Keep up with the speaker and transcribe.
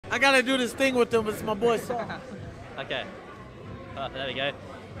I gotta do this thing with him. It's my boy Saul. Okay. Perfect, there we go.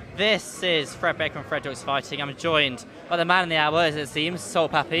 This is Fred Baker from Fred Talks Fighting. I'm joined by the man in the hour, as it seems, Saul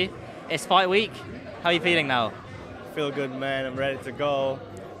Papi. It's fight week. How are you feeling now? Feel good, man. I'm ready to go.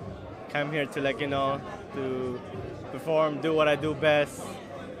 Come here to to perform, do what I do best.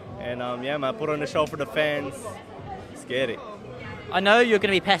 And yeah, man, put on the show for the fans. Let's get it. I know you're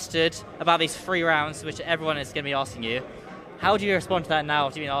going to be pestered about these 3 rounds, which everyone is going to be asking you. How do you respond to that now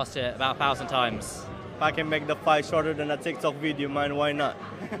after you've been asked it about 1,000 times? If I can make the fight shorter than a TikTok video, man, why not?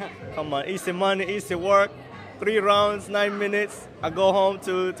 Come on, easy money, easy work. 3 rounds, 9 minutes. I go home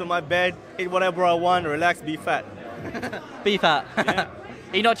to my bed, eat whatever I want, relax, be fat. Be fat. Yeah.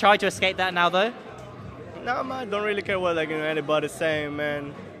 Are you not trying to escape that now, though? No, man, don't really care what anybody's saying,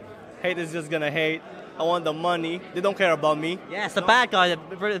 man. Hate is just gonna hate. I want the money. They don't care about me. Yes, the bad guy,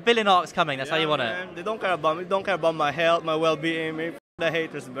 the villain arc's coming. That's how you want man. it. They don't care about me. They don't care about my health, my well-being. Man. The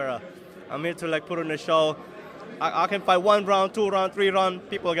haters, bro. I'm here to put on a show. I can fight 1 round, 2 round, 3 round.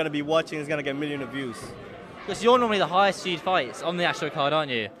 People are gonna be watching. It's gonna get millions of views. Because you're normally the highest viewed fights on the actual card,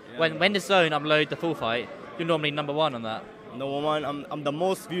 aren't you? Yeah. When the Zone upload the full fight, you're normally number 1 on that. Number 1. I'm the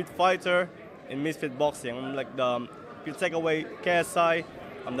most viewed fighter in Misfit Boxing. I'm like if you take away KSI,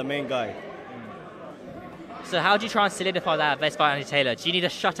 I'm the main guy. So how do you try and solidify that best fight Anthony Taylor? Do you need a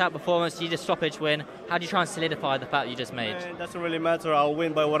shutout performance? Do you need a stoppage win? How do you try and solidify the fact that you just made? It doesn't really matter. I'll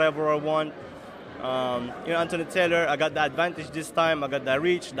win by whatever I want. Anthony Taylor, I got the advantage this time. I got the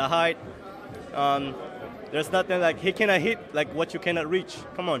reach, the height. There's nothing he cannot hit what you cannot reach.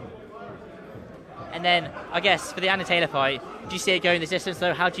 Come on. And then I guess for the Anthony Taylor fight, do you see it going this distance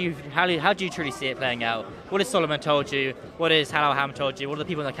though? How do you truly see it playing out? What has Solomon told you? What has Halal Ham told you? What do the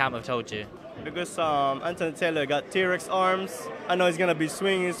people in the camp have told you? Because Anthony Taylor got T-Rex arms. I know he's gonna be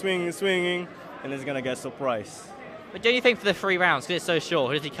swinging, and he's gonna get surprised. But don't you think for the 3 rounds, because it's so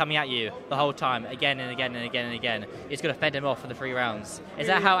short, he's coming at you the whole time, again and again and again and again, it's going to fend him off for the 3 rounds? Is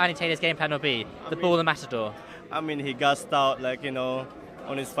that how Anthony Taylor's game plan will be? The ball and the matador? I mean, he gassed out,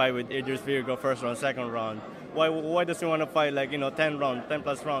 on his fight with Idris Virgo, 1st round, 2nd round. Why does he want to fight, 10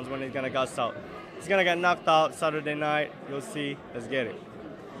 plus rounds when he's going to gas out? He's going to get knocked out Saturday night. You'll see. Let's get it.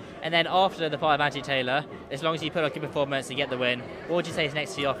 And then after the fight of Anthony Taylor, as long as you put on a good performance and get the win, what would you say is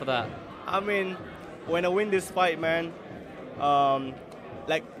next to you after that? I mean, when I win this fight, man,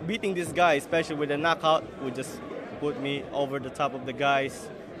 beating this guy, especially with a knockout, would just put me over the top of the guys.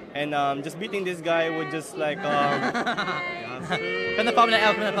 And just beating this guy would just From the thumbnail,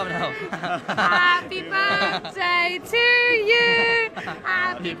 Elle, from the thumbnail. Happy birthday to you.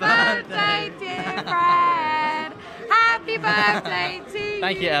 Happy birthday, dear Fred. Happy birthday to you.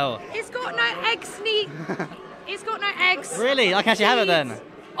 Thank you, Elle. It's got no eggs. It's got no eggs. Really? I can actually have it then?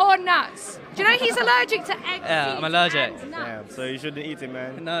 Or nuts. Do you know he's allergic to eggs? Yeah, I'm allergic. And nuts. yeah, so you shouldn't eat it,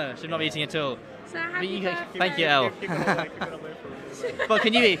 man. No, should not be eating at all. So happy birthday. Thank you, Elle. Keep it away from me. But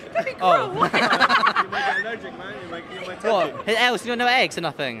can you eat? Oh. You might get allergic, man. You might What? Elle, so you got no eggs or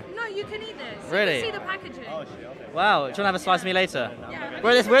nothing? No, you can eat this. Really? You can see the packaging. Oh, shit, okay. Wow, do you want to have a slice of me later? Yeah.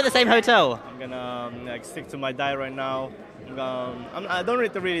 We're at the same hotel. I'm gonna stick to my diet right now. I don't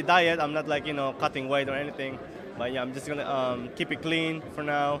really diet. I'm not cutting weight or anything. But yeah, I'm just gonna keep it clean for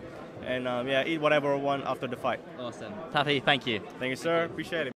now, and eat whatever I want after the fight. Awesome. Papi, thank you. Thank you, sir. Appreciate it.